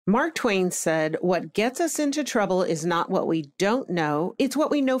Mark Twain said, "What gets us into trouble is not what we don't know. It's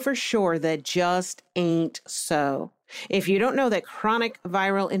what we know for sure that just ain't so." If you don't know that chronic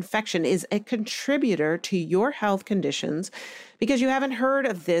viral infection is a contributor to your health conditions because you haven't heard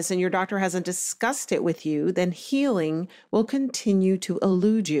of this and your doctor hasn't discussed it with you, then healing will continue to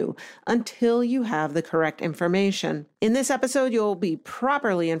elude you until you have the correct information. In this episode, you'll be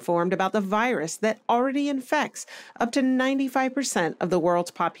properly informed about the virus that already infects up to 95% of the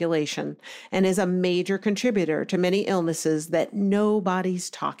world's population and is a major contributor to many illnesses that nobody's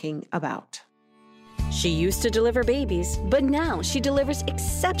talking about. She used to deliver babies, but now she delivers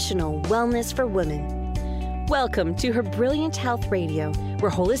exceptional wellness for women. Welcome to Her Brilliant Health Radio,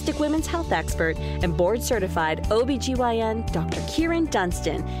 where holistic women's health expert and board-certified OBGYN Dr. Kieran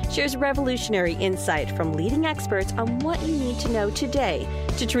Dunstan shares revolutionary insight from leading experts on what you need to know today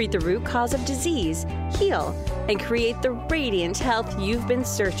to treat the root cause of disease, heal, and create the radiant health you've been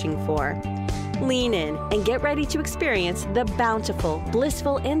searching for. Lean in and get ready to experience the bountiful,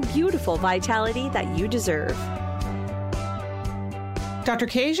 blissful, and beautiful vitality that you deserve. Dr.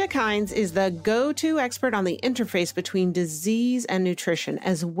 Kasia Kines is the go-to expert on the interface between disease and nutrition,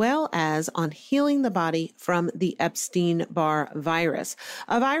 as well as on healing the body from the Epstein-Barr virus,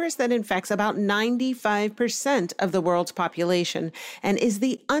 a virus that infects about 95% of the world's population and is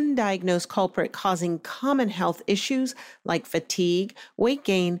the undiagnosed culprit causing common health issues like fatigue, weight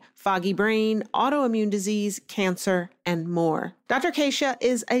gain, foggy brain, autoimmune disease, cancer, and more. Dr. Kasia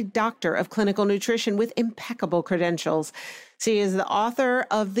is a doctor of clinical nutrition with impeccable credentials. She is the author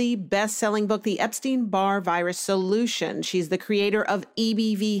of the best-selling book, The Epstein-Barr Virus Solution. She's the creator of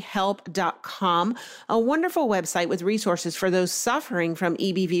EBVhelp.com, a wonderful website with resources for those suffering from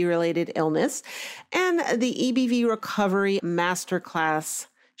EBV-related illness, and the EBV Recovery Masterclass.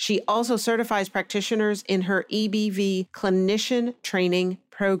 She also certifies practitioners in her EBV Clinician Training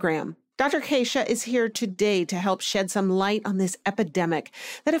Program. Dr. Kasia is here today to help shed some light on this epidemic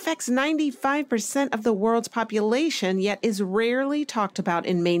that affects 95% of the world's population, yet is rarely talked about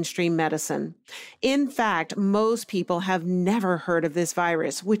in mainstream medicine. In fact, most people have never heard of this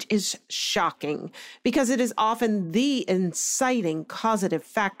virus, which is shocking because it is often the inciting causative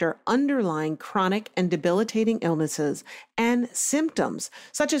factor underlying chronic and debilitating illnesses and symptoms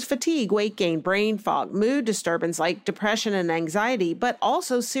such as fatigue, weight gain, brain fog, mood disturbance like depression and anxiety, but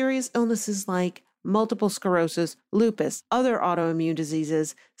also serious illnesses like multiple sclerosis, lupus, other autoimmune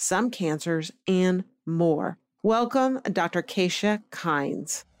diseases, some cancers, and more. Welcome, Dr. Kasia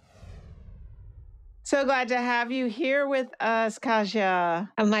Kines. So glad to have you here with us, Kasia.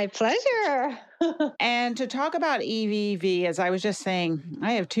 My pleasure. And to talk about EBV, as I was just saying,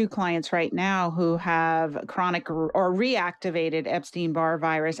 I have 2 clients right now who have chronic or reactivated Epstein-Barr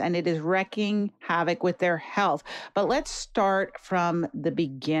virus, and it is wreaking havoc with their health. But let's start from the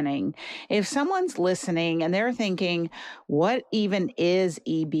beginning. If someone's listening and they're thinking, what even is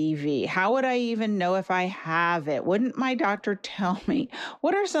EBV? How would I even know if I have it? Wouldn't my doctor tell me?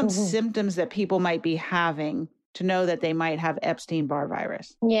 What are some symptoms that people might be having to know that they might have Epstein-Barr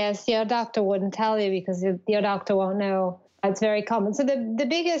virus? Yes, your doctor wouldn't tell you because your doctor won't know. It's very common. So the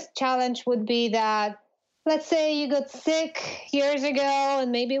biggest challenge would be that, let's say you got sick years ago and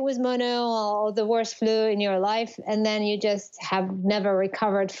maybe it was mono or the worst flu in your life, and then you just have never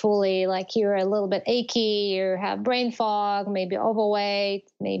recovered fully. Like you're a little bit achy, you have brain fog, maybe overweight,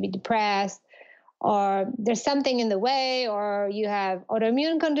 maybe depressed, or there's something in the way, or you have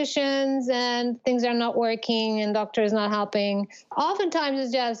autoimmune conditions and things are not working and doctor is not helping. Oftentimes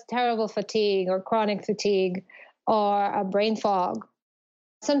it's just terrible fatigue or chronic fatigue or a brain fog.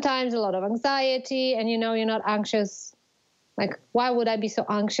 Sometimes a lot of anxiety and you're not anxious. Like, why would I be so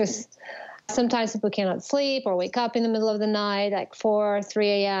anxious? Sometimes people cannot sleep or wake up in the middle of the night, like 4, 3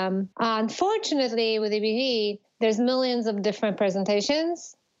 a.m. Unfortunately, with EBV, there's millions of different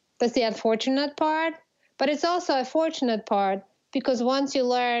presentations. That's the unfortunate part. But it's also a fortunate part because once you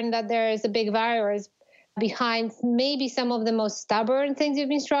learn that there is a big virus behind maybe some of the most stubborn things you've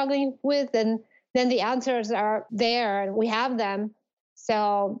been struggling with, and then the answers are there and we have them.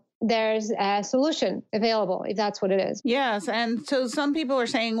 So there's a solution available if that's what it is. Yes. And so some people are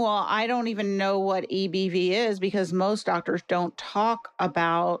saying, well, I don't even know what EBV is because most doctors don't talk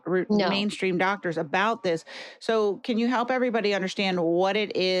about, mainstream doctors about this. So can you help everybody understand what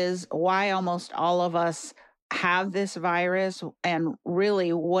it is, why almost all of us have this virus, and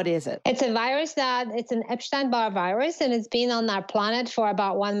really what is it? It's a virus it's an Epstein-Barr virus, and it's been on our planet for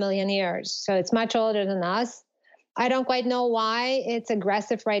about 1 million years. So it's much older than us. I don't quite know why it's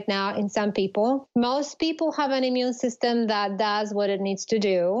aggressive right now in some people. Most people have an immune system that does what it needs to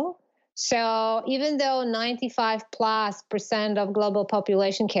do. So even though 95+% of global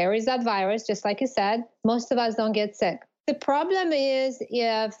population carries that virus, just like you said, most of us don't get sick. The problem is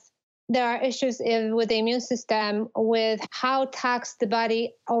if there are issues with the immune system, with how taxed the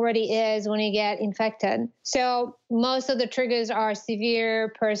body already is when you get infected. So most of the triggers are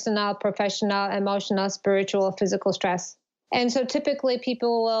severe personal, professional, emotional, spiritual, physical stress. And so typically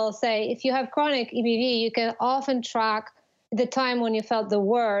people will say, if you have chronic EBV, you can often track the time when you felt the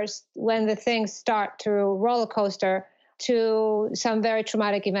worst, when the things start to roller coaster to some very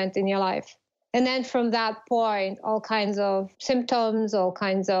traumatic event in your life. And then from that point, all kinds of symptoms, all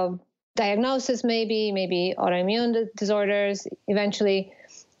kinds of diagnosis, maybe autoimmune disorders eventually.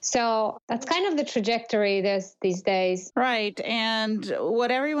 So that's kind of the trajectory these days. Right. And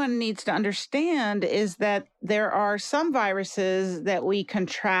what everyone needs to understand is that there are some viruses that we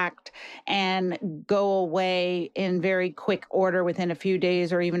contract and go away in very quick order within a few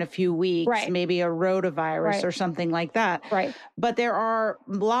days or even a few weeks, right. Maybe a rotavirus or something like that. Right. But there are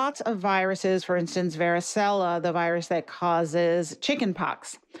lots of viruses, for instance, varicella, the virus that causes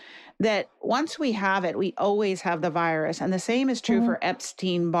chickenpox, that once we have it, we always have the virus. And the same is true for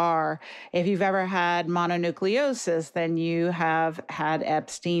Epstein-Barr. If you've ever had mononucleosis, then you have had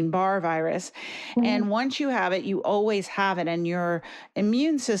Epstein-Barr virus. And once you have it, you always have it. And your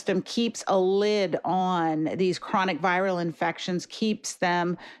immune system keeps a lid on these chronic viral infections, keeps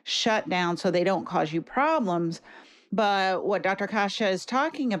them shut down so they don't cause you problems. But what Dr. Kasia is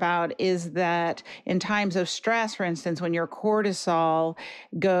talking about is that in times of stress, for instance, when your cortisol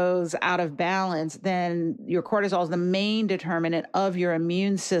goes out of balance, then your cortisol is the main determinant of your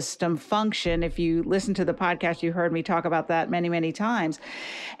immune system function. If you listen to the podcast, you heard me talk about that many, many times.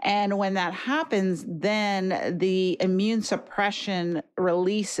 And when that happens, then the immune suppression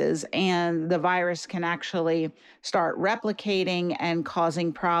releases and the virus can actually start replicating and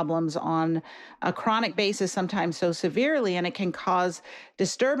causing problems on a chronic basis, sometimes so severely, and it can cause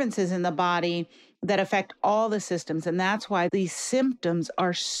disturbances in the body that affect all the systems. And that's why these symptoms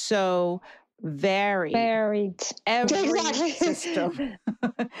are so varied. Every system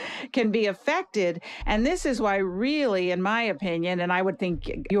can be affected. And this is why really, in my opinion, and I would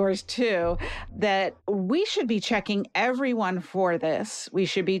think yours too, that we should be checking everyone for this. We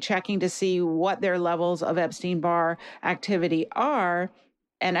should be checking to see what their levels of Epstein-Barr activity are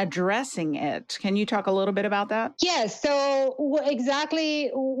and addressing it. Can you talk a little bit about that? Yes. So exactly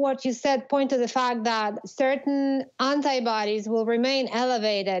what you said point to the fact that certain antibodies will remain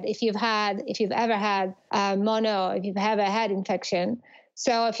elevated if you've ever had mono, if you've ever had infection.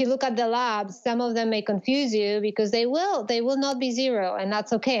 So if you look at the labs, some of them may confuse you because they will not be zero, and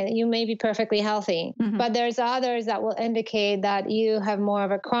that's okay. You may be perfectly healthy, but there's others that will indicate that you have more of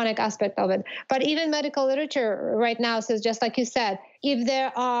a chronic aspect of it. But even medical literature right now says, just like you said, if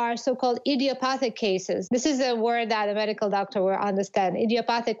there are so-called idiopathic cases, this is a word that a medical doctor will understand.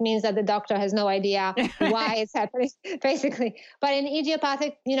 Idiopathic means that the doctor has no idea why it's happening, basically. But in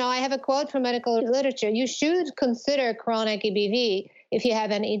idiopathic, I have a quote from medical literature. You should consider chronic EBV if you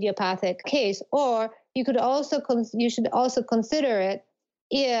have an idiopathic case, or you should also consider it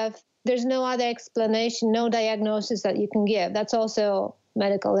if there's no other explanation, no diagnosis that you can give. That's also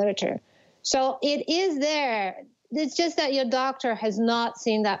medical literature. So it is there. It's just that your doctor has not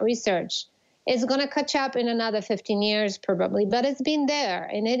seen that research. It's going to catch up in another 15 years probably, but it's been there.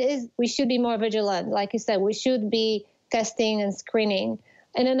 And we should be more vigilant. Like you said, we should be testing and screening.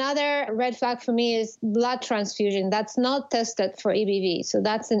 And another red flag for me is blood transfusion. That's not tested for EBV. So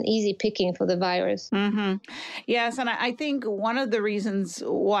that's an easy picking for the virus. Yes. And I think one of the reasons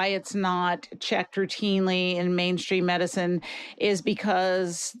why it's not checked routinely in mainstream medicine is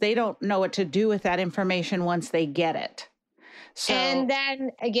because they don't know what to do with that information once they get it. So, and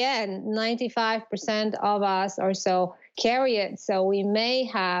then again, 95% of us or so carry it. So we may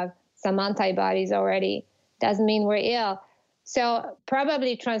have some antibodies already. Doesn't mean we're ill. So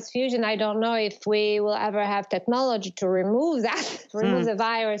probably transfusion, I don't know if we will ever have technology to remove that, remove the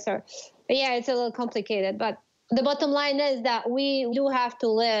virus. But yeah, it's a little complicated. But the bottom line is that we do have to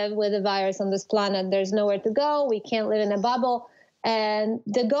live with the virus on this planet. There's nowhere to go. We can't live in a bubble. And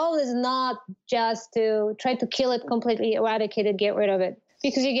the goal is not just to try to kill it completely, eradicate it, get rid of it,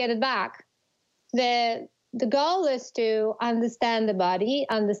 because you get it back. The goal is to understand the body,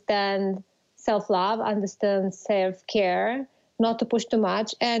 understand self-love, understand self-care, not to push too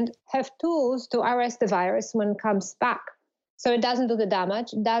much, and have tools to arrest the virus when it comes back. So it doesn't do the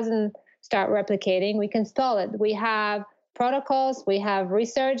damage, it doesn't start replicating. We can stall it. We have protocols, we have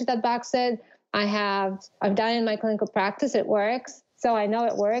research that backs it. I've done it in my clinical practice, it works. So I know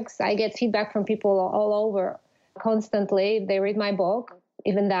it works. I get feedback from people all over constantly. They read my book,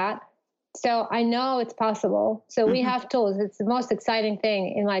 even that. So I know it's possible. So we have tools. It's the most exciting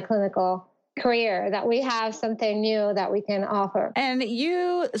thing in my clinical career, that we have something new that we can offer. And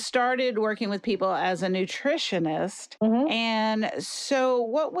you started working with people as a nutritionist. And so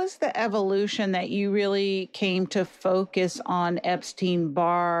what was the evolution that you really came to focus on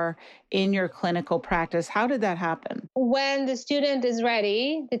Epstein-Barr in your clinical practice? How did that happen? When the student is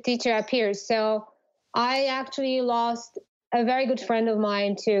ready, the teacher appears. So I actually lost a very good friend of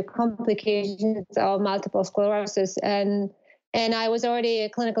mine to complications of multiple sclerosis. And I was already a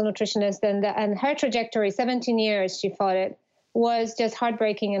clinical nutritionist, and her trajectory, 17 years she fought it, was just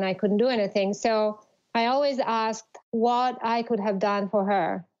heartbreaking, and I couldn't do anything. So I always asked what I could have done for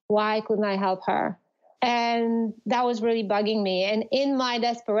her. Why couldn't I help her? And that was really bugging me. And in my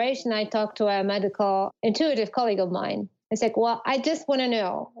desperation, I talked to a medical intuitive colleague of mine. I said, well, I just want to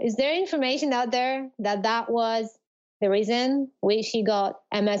know, is there information out there that was the reason she got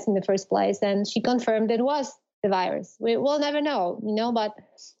MS in the first place? And she confirmed it was the virus. We'll never know, but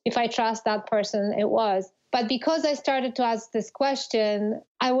if I trust that person, it was. But because I started to ask this question,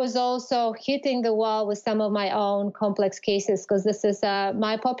 I was also hitting the wall with some of my own complex cases, because this is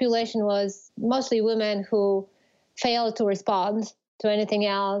my population was mostly women who failed to respond to anything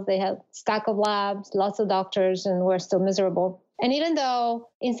else. They had a stack of labs, lots of doctors, and were still miserable. And even though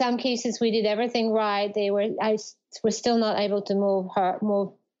in some cases we did everything right, I was still not able to move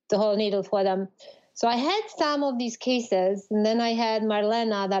the whole needle for them. So I had some of these cases, and then I had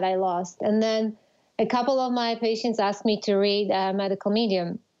Marlena that I lost. And then a couple of my patients asked me to read a medical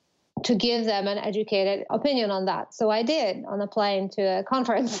medium to give them an educated opinion on that. So I did, on a plane to a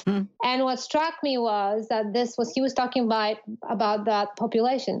conference. And what struck me was that he was talking about that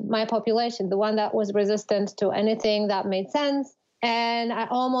population, my population, the one that was resistant to anything that made sense. And I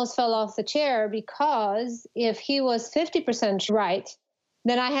almost fell off the chair, because if he was 50% right,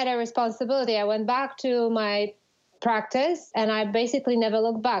 then I had a responsibility. I went back to my practice, and I basically never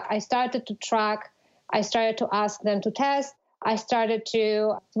looked back. I started to track. I started to ask them to test. I started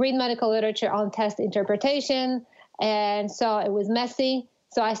to read medical literature on test interpretation. And so it was messy.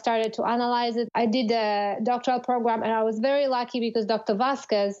 So I started to analyze it. I did a doctoral program, and I was very lucky because Dr.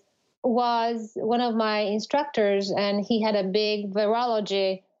 Vasquez was one of my instructors, and he had a big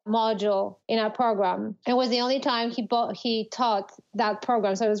virology module in our program. It was the only time he taught that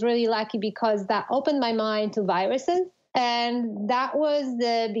program. So I was really lucky, because that opened my mind to viruses. And that was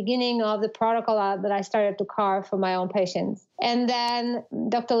the beginning of the protocol that I started to carve for my own patients. And then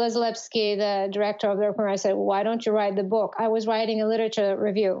Dr. Lizalevsky, the director of the program, said, why don't you write the book? I was writing a literature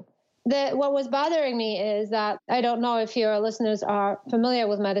review. What was bothering me is that I don't know if your listeners are familiar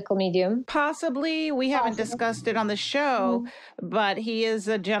with medical medium. Possibly. We haven't discussed it on the show, but he is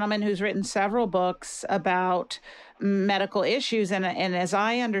a gentleman who's written several books about medical issues. And as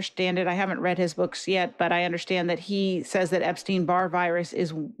I understand it, I haven't read his books yet, but I understand that he says that Epstein-Barr virus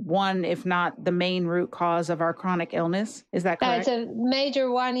is one, if not the main root cause of our chronic illness. Is that correct? It's a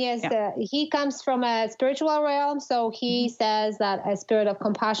major one, yes. Yeah. He comes from a spiritual realm, so he says that a spirit of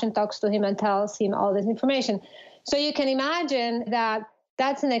compassion talks to him and tells him all this information. So you can imagine that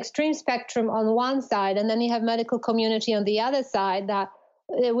that's an extreme spectrum on one side, and then you have medical community on the other side, that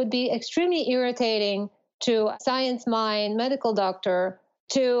it would be extremely irritating to a science mind medical doctor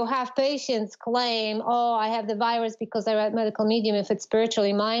to have patients claim, oh, I have the virus because I read medical medium, if it's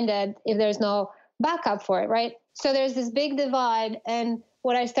spiritually minded, if there's no backup for it, right? So there's this big divide. And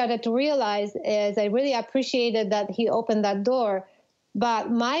what I started to realize is I really appreciated that he opened that door. But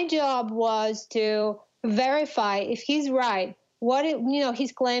my job was to verify if he's right.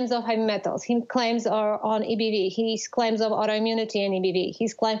 His claims of heavy metals, his claims are on EBV, his claims of autoimmunity and EBV,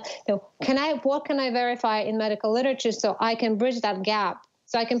 his claims, what can I verify in medical literature so I can bridge that gap,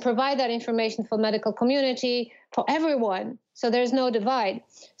 so I can provide that information for medical community, for everyone, so there's no divide.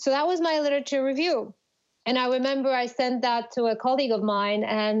 So that was my literature review. And I remember I sent that to a colleague of mine,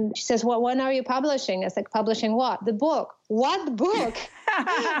 and she says, well, when are you publishing? I said, publishing what? The book. What book?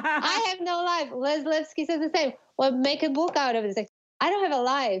 I have no life. Lizalevsky says the same. Well, make a book out of it. Like, I don't have a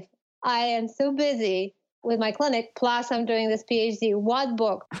life. I am so busy with my clinic, plus I'm doing this PhD. What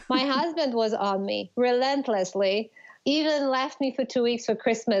book? My husband was on me relentlessly, even left me for 2 weeks for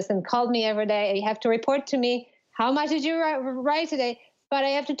Christmas and called me every day. You have to report to me, how much did you write today? But I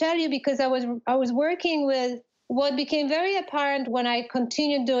have to tell you, because I was working with what became very apparent when I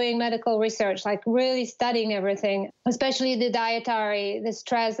continued doing medical research, like really studying everything, especially the dietary, the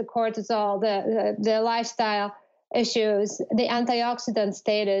stress, the cortisol, the lifestyle issues, the antioxidant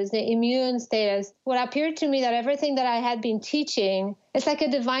status, the immune status. What appeared to me that everything that I had been teaching, it's like a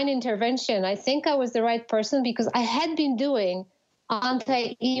divine intervention. I think I was the right person because I had been doing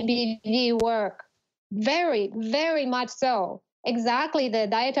anti-EBV work. Very, very much so. Exactly the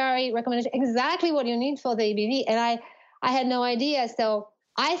dietary recommendation, exactly what you need for the EBV. And I had no idea. So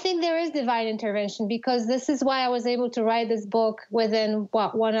I think there is divine intervention, because this is why I was able to write this book within,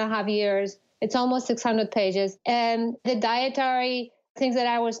 1.5 years. It's almost 600 pages. And the dietary things that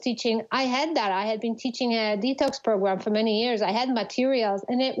I was teaching, I had that. I had been teaching a detox program for many years. I had materials,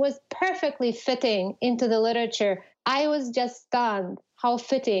 and it was perfectly fitting into the literature. I was just stunned how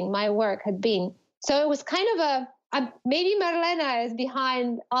fitting my work had been. So it was kind of maybe Marlena is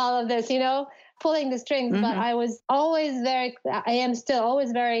behind all of this, pulling the strings, but I am still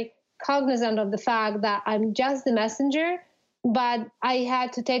always very cognizant of the fact that I'm just the messenger, but I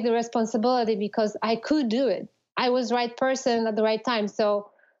had to take the responsibility because I could do it. I was the right person at the right time.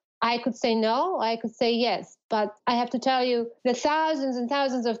 So I could say no, I could say yes. But I have to tell you, the thousands and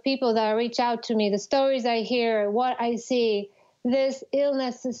thousands of people that reach out to me, the stories I hear, what I see, this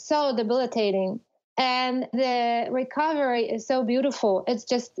illness is so debilitating. And the recovery is so beautiful. It's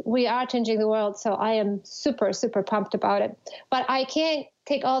just, we are changing the world. So I am super, super pumped about it. But I can't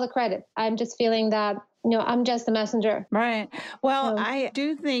take all the credit. I'm just feeling that, I'm just a messenger. Right. Well, I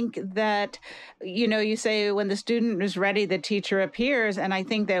do think that, you say when the student is ready, the teacher appears. And I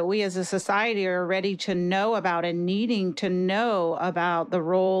think that we as a society are ready to know about and needing to know about the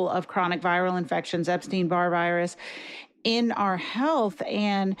role of chronic viral infections, Epstein-Barr virus, in our health.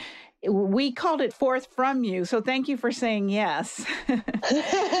 And we called it forth from you. So thank you for saying yes.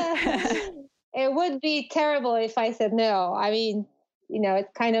 It would be terrible if I said no. I mean, it's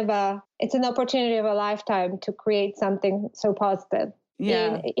kind of it's an opportunity of a lifetime to create something so positive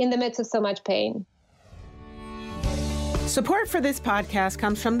in the midst of so much pain. Support for this podcast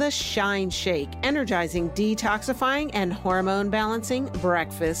comes from the Shine Shake, energizing, detoxifying, and hormone balancing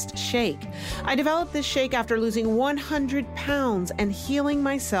breakfast shake. I developed this shake after losing 100 pounds and healing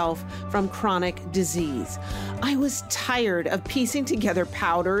myself from chronic disease. I was tired of piecing together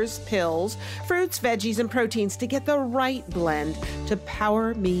powders, pills, fruits, veggies, and proteins to get the right blend to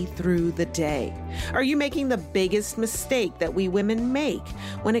power me through the day. Are you making the biggest mistake that we women make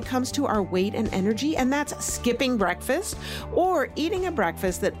when it comes to our weight and energy? And that's skipping breakfast or eating a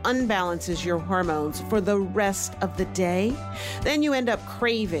breakfast that unbalances your hormones for the rest of the day? Then you end up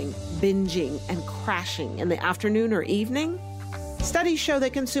craving, binging, and crashing in the afternoon or evening. Studies show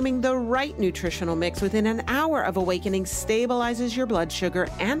that consuming the right nutritional mix within an hour of awakening stabilizes your blood sugar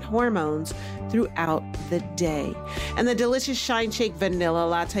and hormones throughout the day. And the delicious Shine Shake Vanilla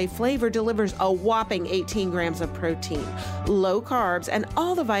Latte flavor delivers a whopping 18 grams of protein, low carbs, and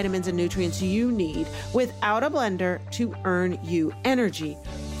all the vitamins and nutrients you need without a blender to earn you energy,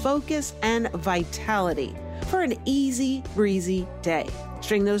 focus, and vitality for an easy, breezy day.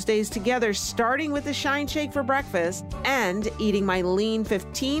 String those days together, starting with the Shine Shake for breakfast and eating my lean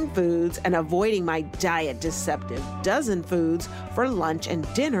 15 foods and avoiding my diet deceptive dozen foods for lunch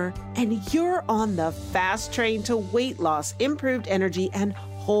and dinner, and you're on the fast train to weight loss, improved energy, and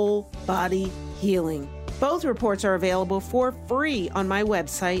whole body healing. Both reports are available for free on my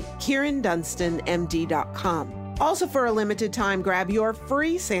website, KieranDunstonMD.com. Also, for a limited time, grab your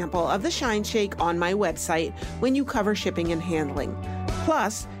free sample of the Shine Shake on my website when you cover shipping and handling.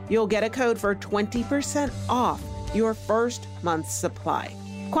 Plus, you'll get a code for 20% off your first month's supply.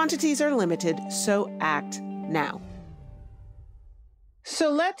 Quantities are limited, so act now.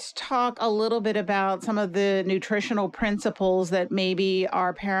 So let's talk a little bit about some of the nutritional principles that maybe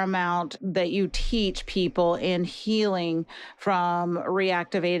are paramount that you teach people in healing from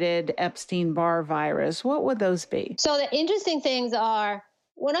reactivated Epstein-Barr virus. What would those be? So the interesting things are,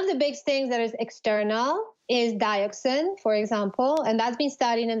 one of the big things that is external is dioxin, for example, and that's been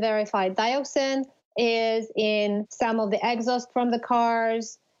studied and verified. Dioxin is in some of the exhaust from the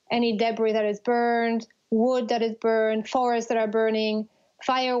cars, any debris that is burned, wood that is burned, forests that are burning,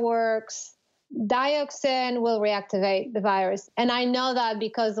 fireworks. Dioxin will reactivate the virus. And I know that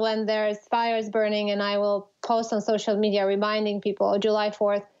because when there's fires burning and I will post on social media reminding people, July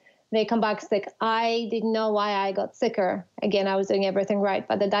 4th, they come back sick. I didn't know why I got sicker. Again, I was doing everything right.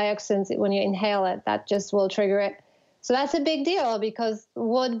 But the dioxins, when you inhale it, that just will trigger it. So that's a big deal because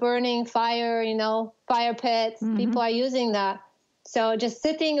wood burning, fire, fire pits, people are using that. So just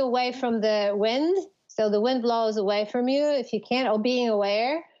sitting away from the wind, so the wind blows away from you if you can, or being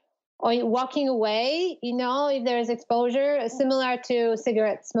aware, or walking away, if there is exposure, similar to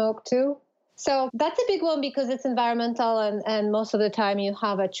cigarette smoke too. So that's a big one because it's environmental and most of the time you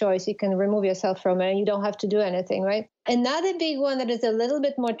have a choice. You can remove yourself from it and you don't have to do anything, right? Another big one that is a little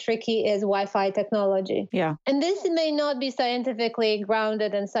bit more tricky is Wi-Fi technology. Yeah. And this may not be scientifically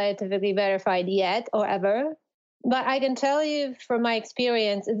grounded and scientifically verified yet or ever, But I can tell you from my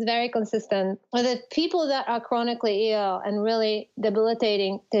experience, it's very consistent. The people that are chronically ill and really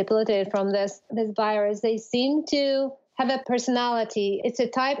debilitated from this virus, they seem to have a personality. It's a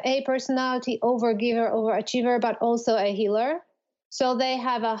type A personality, overgiver, overachiever, but also a healer. So they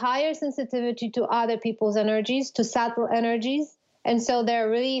have a higher sensitivity to other people's energies, to subtle energies. And so they're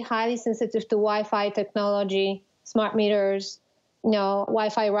really highly sensitive to Wi-Fi technology, smart meters,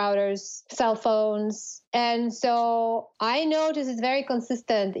 Wi-Fi routers, cell phones. And so I notice it's very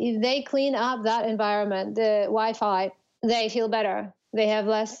consistent. If they clean up that environment, the Wi-Fi, they feel better. They have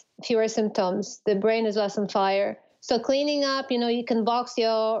fewer symptoms. The brain is less on fire. So cleaning up, you can box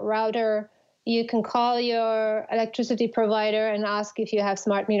your router. You can call your electricity provider and ask if you have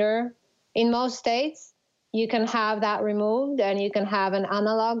smart meter. In most states, you can have that removed and you can have an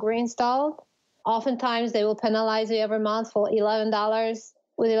analog reinstalled. Oftentimes, they will penalize you every month for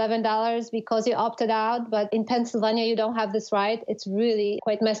 $11 because you opted out. But in Pennsylvania, you don't have this right. It's really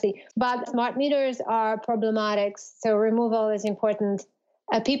quite messy. But smart meters are problematic, so removal is important.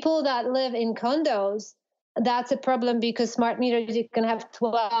 People that live in condos, that's a problem because smart meters, you can have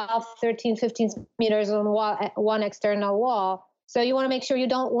 12, 13, 15 meters on one external wall. So you want to make sure you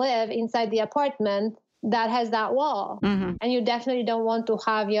don't live inside the apartment that has that wall. Mm-hmm. And you definitely don't want to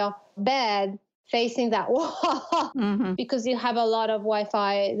have your bed facing that wall mm-hmm. because you have a lot of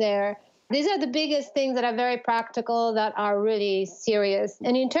Wi-Fi there. These are the biggest things that are very practical, that are really serious.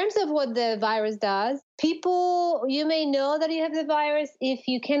 And in terms of what the virus does, you may know that you have the virus if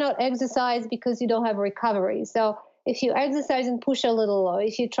you cannot exercise because you don't have recovery. So if you exercise and push a little, or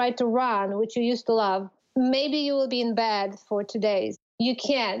if you try to run, which you used to love, maybe you will be in bed for 2 days. You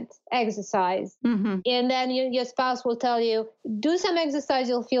can't exercise. Mm-hmm. And then your spouse will tell you, do some exercise,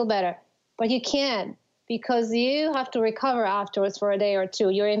 you'll feel better. But you can't, because you have to recover afterwards for a day or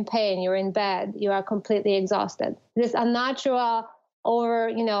two. You're in pain, you're in bed, you are completely exhausted. This unnatural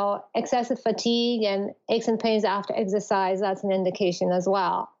excessive fatigue and aches and pains after exercise, that's an indication as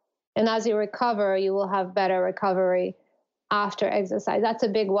well. And as you recover, you will have better recovery after exercise. That's a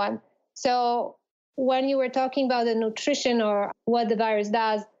big one. So when you were talking about the nutrition or what the virus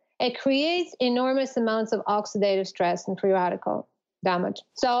does, it creates enormous amounts of oxidative stress and free radical damage.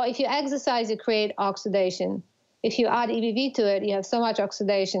 So if you exercise, you create oxidation. If you add EBV to it, you have so much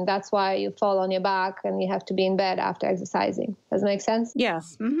oxidation. That's why you fall on your back and you have to be in bed after exercising. Does it make sense?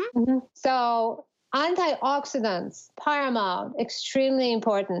 Yes. Mm-hmm. Mm-hmm. So antioxidants, paramount, extremely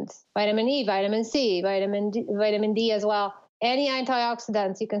important. Vitamin E, vitamin C, vitamin D as well. Any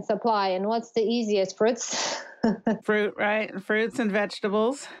antioxidants you can supply. And what's the easiest? Fruits. Fruit, right? Fruits and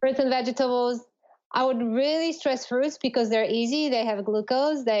vegetables. Fruits and vegetables. I would really stress fruits because they're easy. They have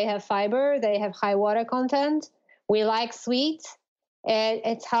glucose, they have fiber, they have high water content. We like sweet.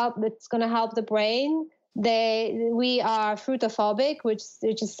 It's going to help the brain. We are fruitophobic, which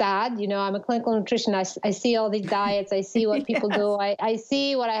is sad. I'm a clinical nutritionist. I see all these diets. I see what people yes. do. I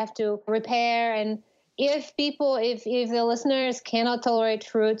see what I have to repair. And if the listeners cannot tolerate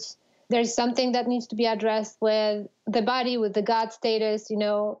fruits, there's something that needs to be addressed with the body, with the gut status.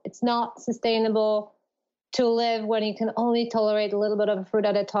 It's not sustainable to live when you can only tolerate a little bit of a fruit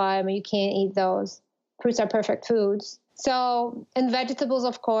at a time, and you can't eat those. Fruits are perfect foods. So, and vegetables,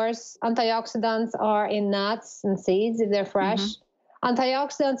 of course, antioxidants are in nuts and seeds if they're fresh. Mm-hmm.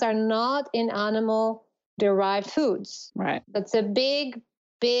 Antioxidants are not in animal-derived foods. Right. That's a big,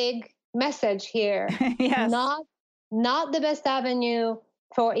 big message here. Yes. Not the best avenue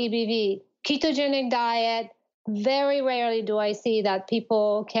for EBV. Ketogenic diet, very rarely do I see that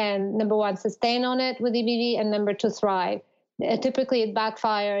people can, number one, sustain on it with EBV, and number two, thrive. Typically, it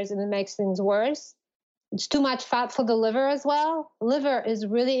backfires and it makes things worse. It's too much fat for the liver as well. Liver is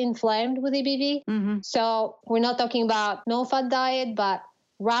really inflamed with EBV. Mm-hmm. So we're not talking about no-fat diet, but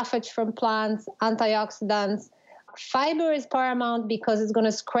roughage from plants, antioxidants. Fiber is paramount because it's going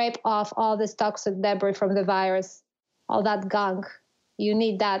to scrape off all this toxic debris from the virus, all that gunk. You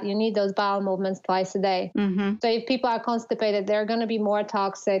need that. You need those bowel movements twice a day. Mm-hmm. So if people are constipated, they're going to be more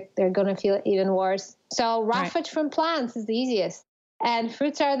toxic. They're going to feel even worse. So roughage from plants is the easiest. And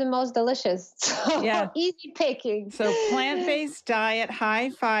fruits are the most delicious. So yeah. Easy picking. So plant-based diet,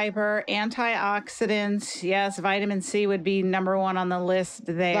 high fiber, antioxidants. Yes, vitamin C would be number one on the list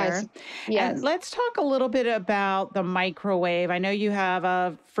there. Yes. And let's talk a little bit about the microwave. I know you have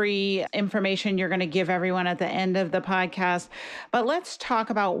a free information you're going to give everyone at the end of the podcast, but let's talk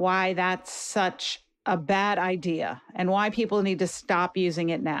about why that's such a bad idea and why people need to stop using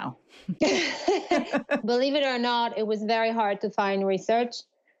it now. Believe it or not, it was very hard to find research.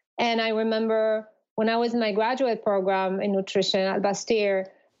 And I remember when I was in my graduate program in nutrition at Bastyr,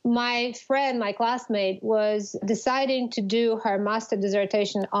 my friend, my classmate, was deciding to do her master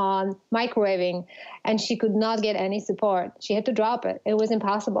dissertation on microwaving, and she could not get any support. She had to drop it. It was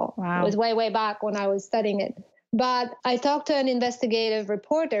impossible. Wow. It was way, way back when I was studying it. But I talked to an investigative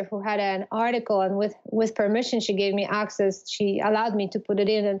reporter who had an article, and with permission, she gave me access. She allowed me to put it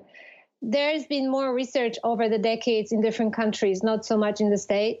in. And there's been more research over the decades in different countries, not so much in the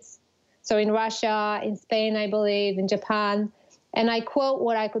States. So in Russia, in Spain, I believe, in Japan. And I quote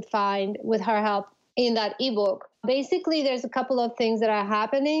what I could find with her help in that ebook. Basically, there's a couple of things that are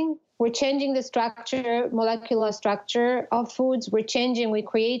happening. We're changing the structure, molecular structure of foods. We're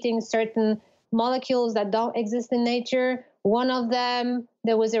creating certain molecules that don't exist in nature. One of them,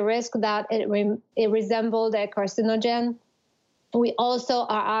 there was a risk that it resembled a carcinogen. We also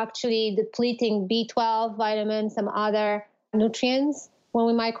are actually depleting B12, vitamins, some other nutrients when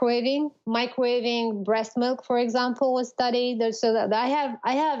we're microwaving. Microwaving breast milk, for example, was studied. So that I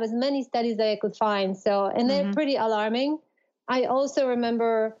have as many studies that I could find. So, and they're pretty alarming. I also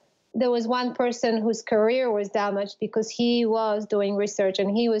remember there was one person whose career was damaged because he was doing research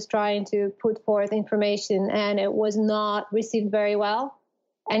and he was trying to put forth information and it was not received very well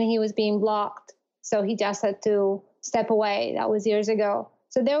and he was being blocked. So he just had to step away. That was years ago.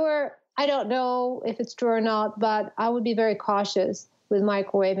 So I don't know if it's true or not, but I would be very cautious with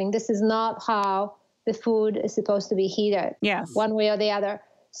microwaving. This is not how the food is supposed to be heated. Yes. One way or the other.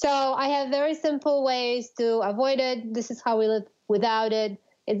 So I have very simple ways to avoid it. This is how we live without it.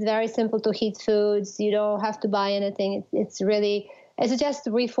 It's very simple to heat foods. You don't have to buy anything. It's just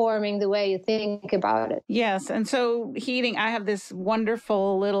reforming the way you think about it. Yes. And so heating, I have this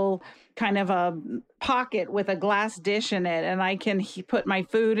wonderful little kind of a pocket with a glass dish in it, and I can put my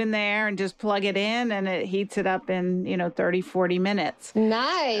food in there and just plug it in and it heats it up in 30 40 minutes.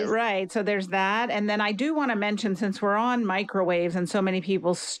 Nice. Right. So there's that. And then I do want to mention, since we're on microwaves and so many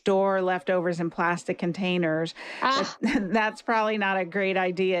people store leftovers in plastic containers, that's probably not a great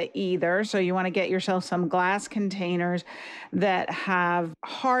idea either. So you want to get yourself some glass containers that have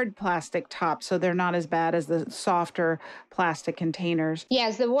hard plastic tops so they're not as bad as the softer plastic containers.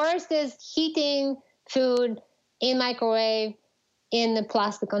 Yes, the worst is heating food in microwave in the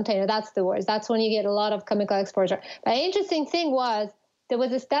plastic container. That's the worst. That's when you get a lot of chemical exposure. But the interesting thing was there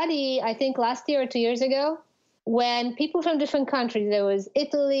was a study, I think last year or 2 years ago, when people from different countries, there was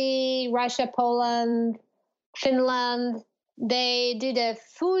Italy, Russia, Poland, Finland, they did a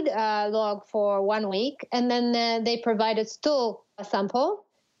food log for 1 week, and then they provided stool sample.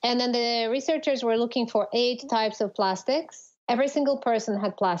 And then the researchers were looking for 8 types of plastics. Every single person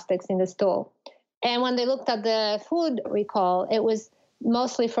had plastics in the stool. And when they looked at the food recall, it was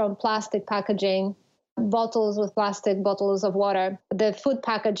mostly from plastic packaging, bottles with plastic, bottles of water. The food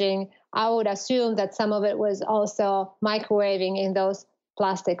packaging, I would assume that some of it was also microwaving in those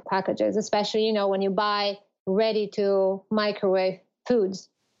plastic packages, especially, when you buy ready to microwave foods.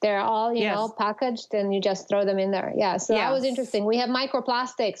 They're all, packaged and you just throw them in there. Yeah. So that was interesting. We have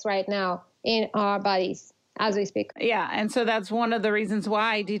microplastics right now in our bodies as we speak. Yeah. And so that's one of the reasons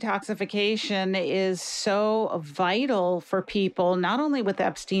why detoxification is so vital for people, not only with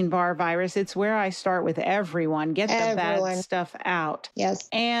Epstein-Barr virus, it's where I start with everyone. Get the bad stuff out. Yes.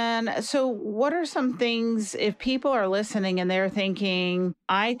 And so what are some things, if people are listening and they're thinking,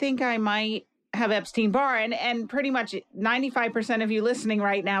 I think I might have Epstein-Barr, and pretty much 95% of you listening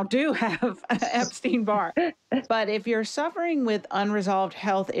right now do have Epstein-Barr. But if you're suffering with unresolved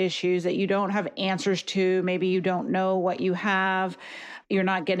health issues that you don't have answers to, maybe you don't know what you have, you're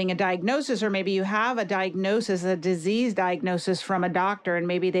not getting a diagnosis, or maybe you have a diagnosis, a disease diagnosis from a doctor, and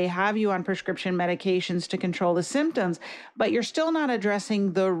maybe they have you on prescription medications to control the symptoms, but you're still not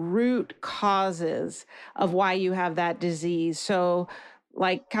addressing the root causes of why you have that disease. So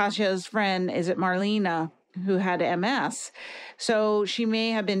like Kasia's friend, is it Marlena, who had MS? So she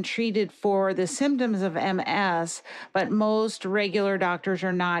may have been treated for the symptoms of MS, but most regular doctors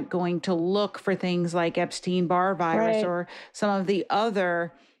are not going to look for things like Epstein-Barr virus or some of the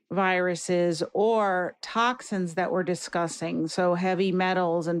other viruses or toxins that we're discussing. So heavy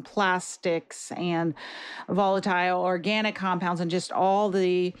metals and plastics and volatile organic compounds and just all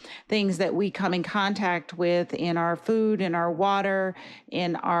the things that we come in contact with in our food, in our water,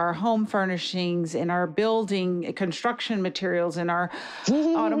 in our home furnishings, in our building, construction materials, in our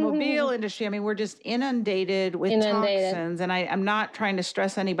automobile industry. I mean, we're just inundated with toxins. And I'm not trying to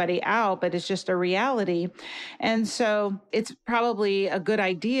stress anybody out, but it's just a reality. And so it's probably a good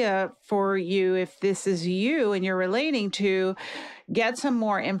idea for you, if this is you and you're relating to, get some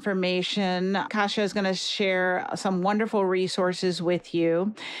more information. Kasia is going to share some wonderful resources with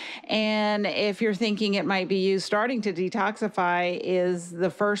you. And if you're thinking it might be you starting to detoxify is the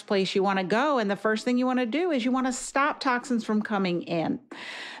first place you want to go. And the first thing you want to do is you want to stop toxins from coming in.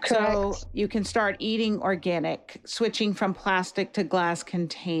 Correct. So you can start eating organic, switching from plastic to glass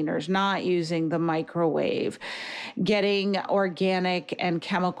containers, not using the microwave, getting organic and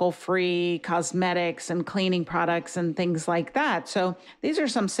chemical-free cosmetics and cleaning products and things like that. So these are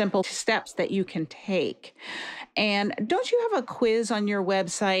some simple steps that you can take. And don't you have a quiz on your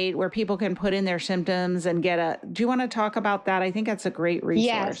website where people can put in their symptoms and do you want to talk about that? I think that's a great resource.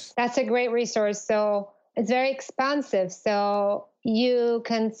 Yes, that's a great resource. So it's very expansive. So you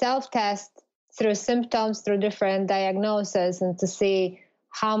can self-test through symptoms, through different diagnoses, and to see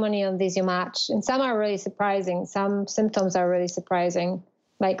how many of these you match. And some are really surprising. Some symptoms are really surprising,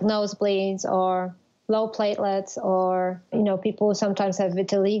 like nosebleeds or low platelets, or, people who sometimes have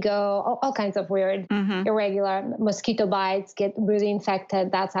vitiligo, all kinds of weird, irregular mosquito bites, get really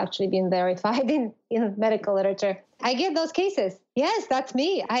infected. That's actually been verified in medical literature. I get those cases. Yes, that's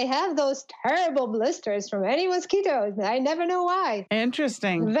me. I have those terrible blisters from any mosquitoes. I never know why.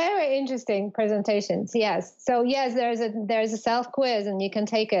 Interesting. Very interesting presentations. Yes. So yes, there's a self quiz and you can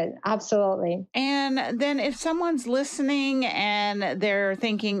take it. Absolutely. And then if someone's listening and they're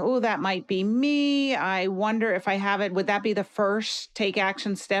thinking, oh, that might be me, I wonder if I have it, would that be the first take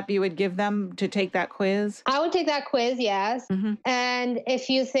action step you would give them to take that quiz? I would take that quiz. Yes. And if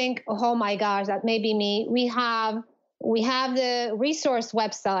you think, oh my gosh, that may be me, we have the resource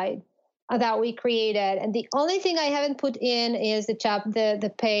website that we created. And the only thing I haven't put in is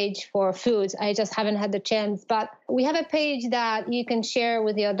the page for foods. I just haven't had the chance. But we have a page that you can share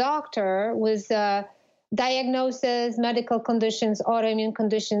with your doctor with diagnosis, medical conditions, autoimmune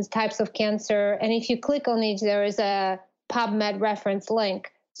conditions, types of cancer. And if you click on it, there is a PubMed reference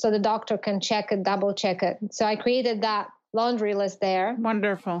link so the doctor can check it, double check it. So I created that laundry list there.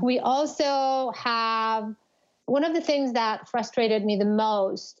 Wonderful. We also have one of the things that frustrated me the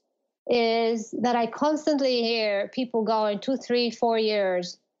most is that I constantly hear people going 2, 3, 4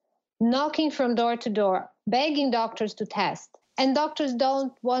 years, knocking from door to door, begging doctors to test. And doctors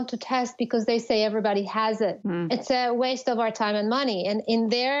don't want to test because they say everybody has it. It's a waste of our time and money. And in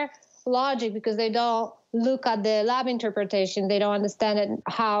their logic, because they don't look at the lab interpretation, they don't understand it,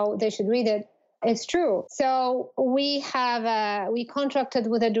 how they should read it, it's true. So we contracted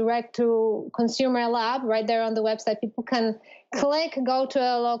with a direct-to-consumer lab right there on the website. People can click, go to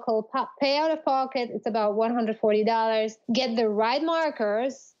a local, pay out of pocket. It's about $140. Get the right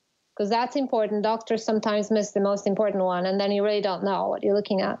markers, because that's important. Doctors sometimes miss the most important one, and then you really don't know what you're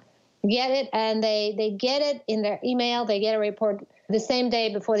looking at. Get it, and they get it in their email. They get a report the same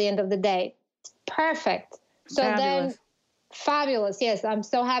day before the end of the day. Perfect. So Fabulous. Then... Fabulous. Yes, I'm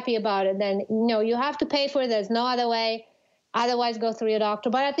so happy about it. Then, you have to pay for it. There's no other way. Otherwise, go through your doctor.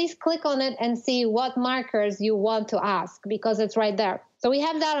 But at least click on it and see what markers you want to ask, because it's right there. So we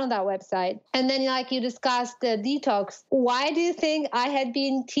have that on that website. And then, like you discussed, the detox. Why do you think I had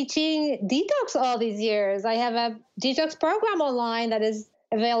been teaching detox all these years? I have a detox program online that is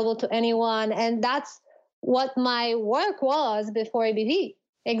available to anyone. And that's what my work was before EBV.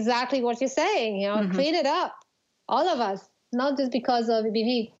 Exactly what you're saying, clean it up. All of us. Not just because of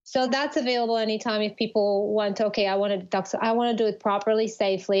EBV. So that's available anytime if people want, I want to detox. I want to do it properly,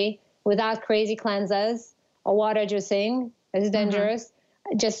 safely, without crazy cleanses or water juicing. It's dangerous.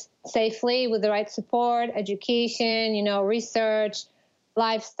 Just safely with the right support, education, research,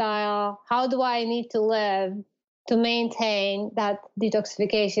 lifestyle. How do I need to live to maintain that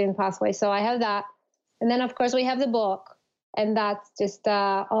detoxification pathway? So I have that. And then, of course, we have the book. And that's just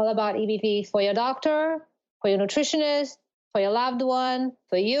all about EBV for your doctor, for your nutritionist, for your loved one,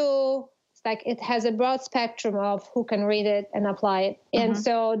 for you. It's like it has a broad spectrum of who can read it and apply it. And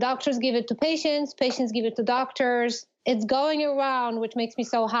so doctors give it to patients give it to doctors. It's going around, which makes me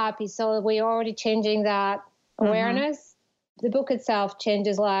so happy. So we're already changing that awareness. The book itself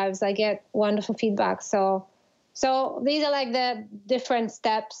changes lives. I get wonderful feedback. So these are like the different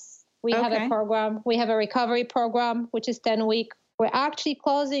steps. We have a program. We have a recovery program, which is 10 weeks. We're actually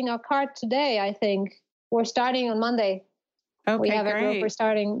closing our cart today, I think. We're starting on Monday. Okay, we have a group we're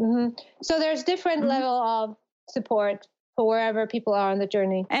starting. So there's different level of support for wherever people are on the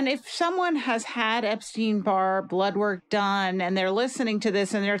journey. And if someone has had Epstein-Barr blood work done and they're listening to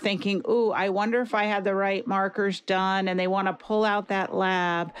this and they're thinking, ooh, I wonder if I had the right markers done, and they want to pull out that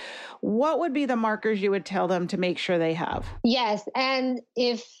lab, what would be the markers you would tell them to make sure they have? Yes. And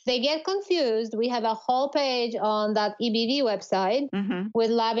if they get confused, we have a whole page on that EBV website with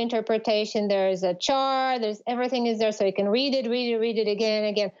lab interpretation. There's a chart, there's everything is there. So you can read it again and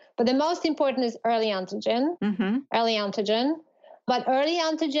again. But the most important is early antigen. But early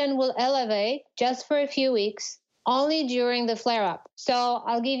antigen will elevate just for a few weeks, only during the flare-up. So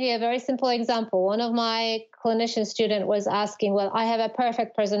I'll give you a very simple example. One of my clinician students was asking, well, I have a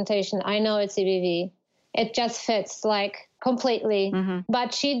perfect presentation. I know it's EBV. It just fits like completely.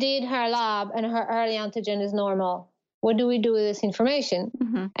 But she did her lab and her early antigen is normal. What do we do with this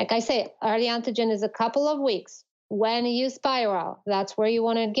information? Like I say, early antigen is a couple of weeks. When you spiral, that's where you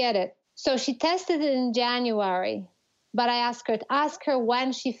want to get it. So she tested it in January, but I asked her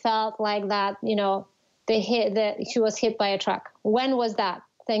when she felt like that, she was hit by a truck. When was that?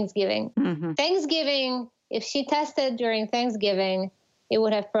 Thanksgiving. Thanksgiving, if she tested during Thanksgiving, it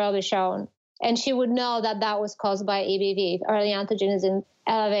would have probably shown. And she would know that that was caused by EBV. If early antigen is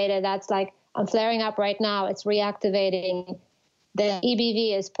elevated, that's like, I'm flaring up right now. It's reactivating. The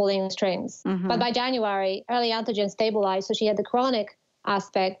EBV is pulling the strings. But by January, early antigen stabilized. So she had the chronic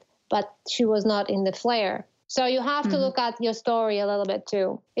aspect, but she was not in the flare. So you have to look at your story a little bit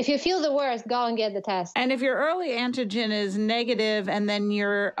too. If you feel the worst, go and get the test. And if your early antigen is negative and then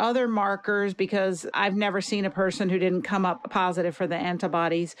your other markers, because I've never seen a person who didn't come up positive for the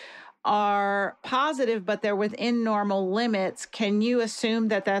antibodies, are positive, but they're within normal limits, can you assume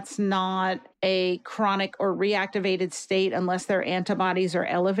that that's not a chronic or reactivated state unless their antibodies are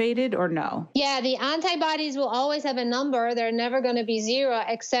elevated, or no? Yeah, the antibodies will always have a number. They're never going to be zero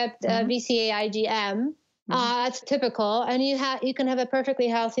except VCA IgM. It's typical. And you can have a perfectly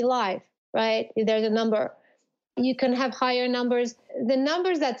healthy life, right? If there's a number. You can have higher numbers. The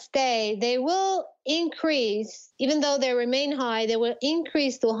numbers that stay, they will increase, even though they remain high, they will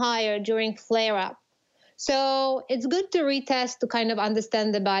increase to higher during flare-up. So it's good to retest to kind of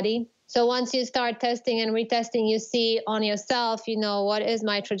understand the body. So once you start testing and retesting, you see on yourself, what is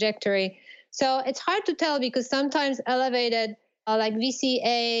my trajectory. So it's hard to tell because sometimes elevated, like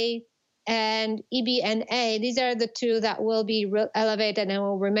VCA and EBNA, these are the two that will be elevated and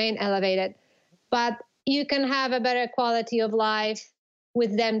will remain elevated. But you can have a better quality of life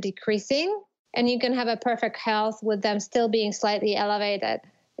with them decreasing, and you can have a perfect health with them still being slightly elevated.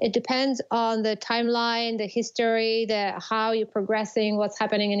 It depends on the timeline, the history, how you're progressing, what's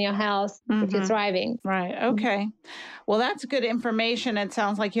happening in your health, if you're thriving. Right. Okay. Well, that's good information. It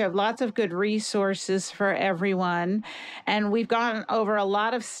sounds like you have lots of good resources for everyone. And we've gone over a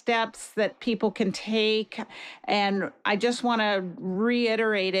lot of steps that people can take. And I just want to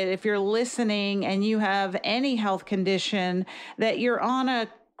reiterate it. If you're listening and you have any health condition that you're on a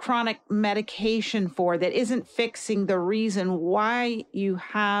chronic medication for that isn't fixing the reason why you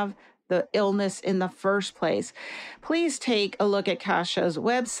have the illness in the first place, please take a look at Kasia's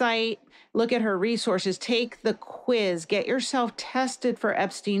website, look at her resources, take the quiz, get yourself tested for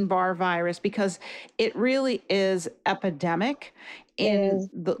Epstein-Barr virus, because it really is epidemic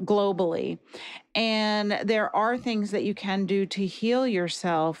globally. And there are things that you can do to heal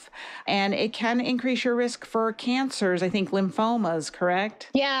yourself, and it can increase your risk for cancers. I think lymphomas, correct?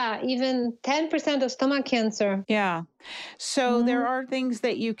 Yeah, even 10% of stomach cancer. Yeah. So there are things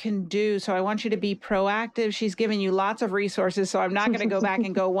that you can do. So I want you to be proactive. She's giving you lots of resources. So I'm not going to go back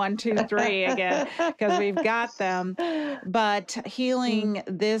and go 1, 2, 3 again, because we've got them. But healing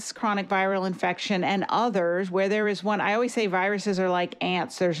this chronic viral infection and others where there is one, I always say viruses are like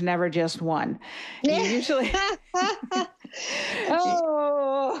ants. There's never just one. You usually...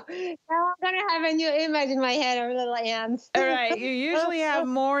 Oh, now I'm going to have a new image in my head of little ants. All right. You usually have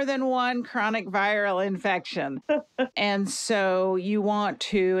more than one chronic viral infection. And so you want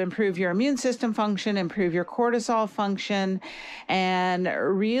to improve your immune system function, improve your cortisol function, and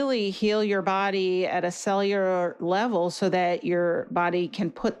really heal your body at a cellular level so that your body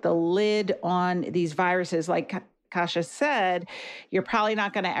can put the lid on these viruses. Like Kasia said, you're probably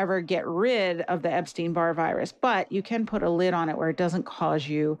not going to ever get rid of the Epstein-Barr virus, but you can put a lid on it where it doesn't cause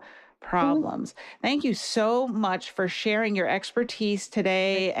you problems. Thank you so much for sharing your expertise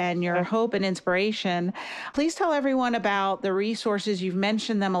today and your hope and inspiration. Please tell everyone about the resources. You've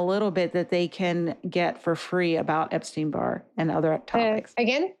mentioned them a little bit that they can get for free about Epstein-Barr and other topics.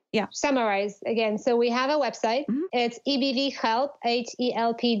 Again? Yeah. Summarize again. So we have a website. It's ebvhelp,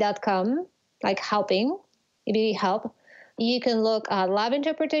 HELP.com, like helping. EBV Help. You can look at lab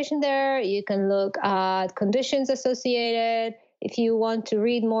interpretation there. You can look at conditions associated. If you want to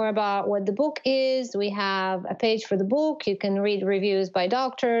read more about what the book is, we have a page for the book. You can read reviews by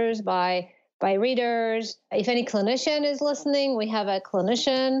doctors, by readers. If any clinician is listening, we have a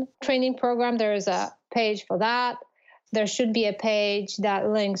clinician training program. There is a page for that. There should be a page that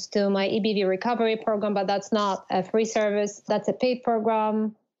links to my EBV recovery program, but that's not a free service. That's a paid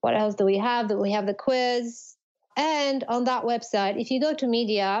program. What else do we have? We have the quiz. And on that website, if you go to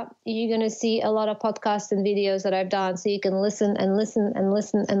media, you're going to see a lot of podcasts and videos that I've done. So you can listen and listen and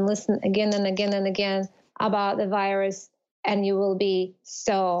listen and listen again and again and again about the virus. And you will be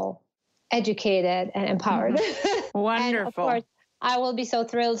so educated and empowered. Mm-hmm. Wonderful. And of course, I will be so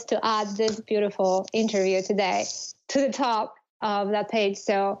thrilled to add this beautiful interview today to the top of that page.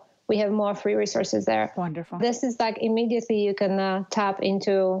 So we have more free resources there. Wonderful. This is like immediately you can tap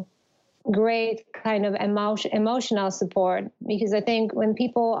into great kind of emotional support, because I think when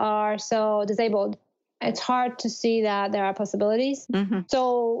people are so disabled, it's hard to see that there are possibilities. Mm-hmm.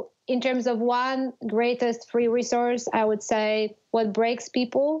 So in terms of one greatest free resource, I would say what breaks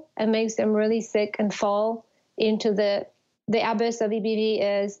people and makes them really sick and fall into the abyss of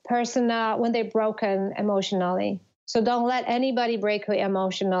EBV is when they're broken emotionally. So don't let anybody break you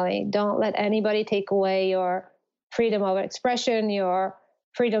emotionally. Don't let anybody take away your freedom of expression, your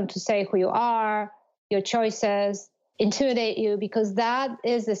freedom to say who you are, your choices, intimidate you, because that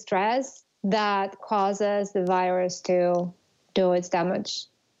is the stress that causes the virus to do its damage.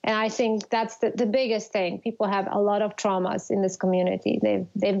 And I think that's the biggest thing. People have a lot of traumas in this community.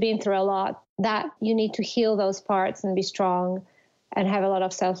 They've been through a lot. That you need to heal those parts and be strong and have a lot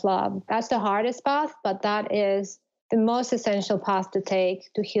of self-love. That's the hardest path, but that is the most essential path to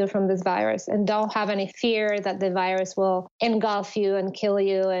take to heal from this virus. And don't have any fear that the virus will engulf you and kill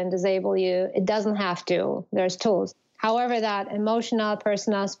you and disable you. It doesn't have to. There's tools. However, that emotional,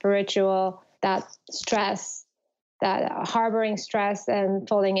 personal, spiritual, that stress, that harboring stress and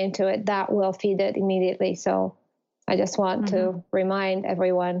falling into it, that will feed it immediately. So I just want to remind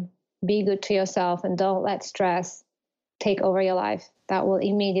everyone, be good to yourself and don't let stress take over your life. That will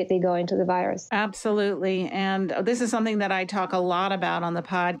immediately go into the virus. Absolutely. And this is something that I talk a lot about on the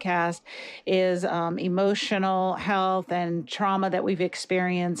podcast is emotional health and trauma that we've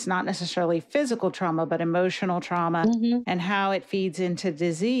experienced, not necessarily physical trauma, but emotional trauma and how it feeds into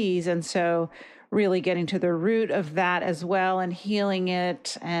disease. And so really getting to the root of that as well and healing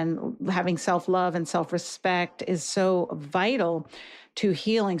it and having self-love and self-respect is so vital to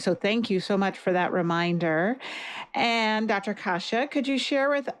healing. So thank you so much for that reminder. And Dr. Kasia, could you share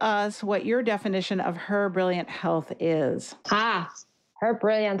with us what your definition of her brilliant health is? Her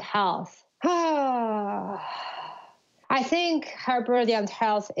brilliant health. I think her brilliant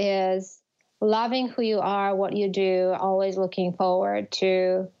health is loving who you are, what you do, always looking forward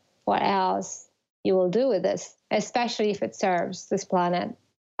to what else you will do with this, especially if it serves this planet.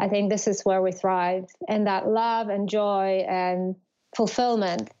 I think this is where we thrive. And that love and joy and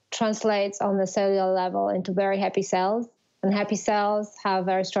fulfillment translates on the cellular level into very happy cells, and happy cells have a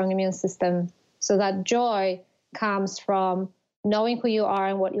very strong immune system. So that joy comes from knowing who you are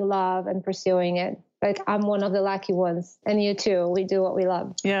and what you love and pursuing it. Like I'm one of the lucky ones, and you too. We do what we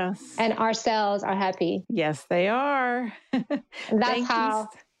love. Yes. And our cells are happy. Yes, they are. That's how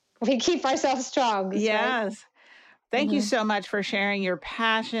we keep ourselves strong. Yes. Right? Thank you so much for sharing your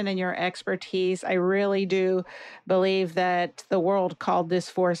passion and your expertise. I really do believe that the world called this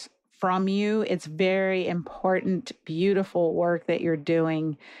force from you. It's very important, beautiful work that you're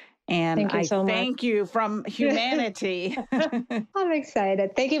doing. And thank you from humanity. I'm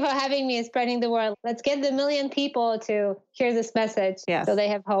excited. Thank you for having me and spreading the word. Let's get the 1 million people to hear this message so they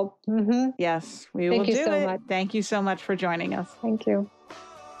have hope. Yes, we will do it. Thank you so much. Thank you so much for joining us. Thank you.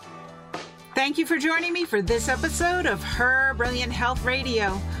 Thank you for joining me for this episode of Her Brilliant Health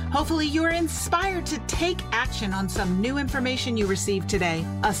Radio. Hopefully you are inspired to take action on some new information you received today.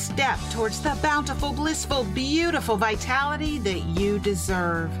 A step towards the bountiful, blissful, beautiful vitality that you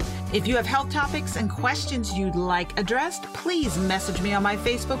deserve. If you have health topics and questions you'd like addressed, please message me on my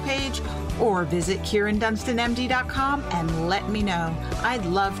Facebook page or visit KieranDunstonMD.com and let me know. I'd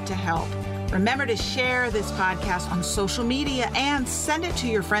love to help. Remember to share this podcast on social media and send it to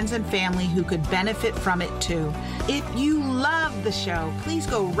your friends and family who could benefit from it too. If you love the show, please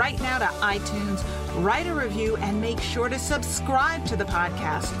go right now to iTunes, write a review, and make sure to subscribe to the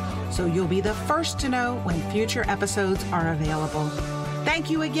podcast so you'll be the first to know when future episodes are available. Thank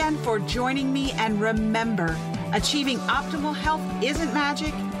you again for joining me, and remember, achieving optimal health isn't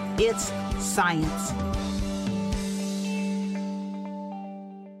magic, it's science.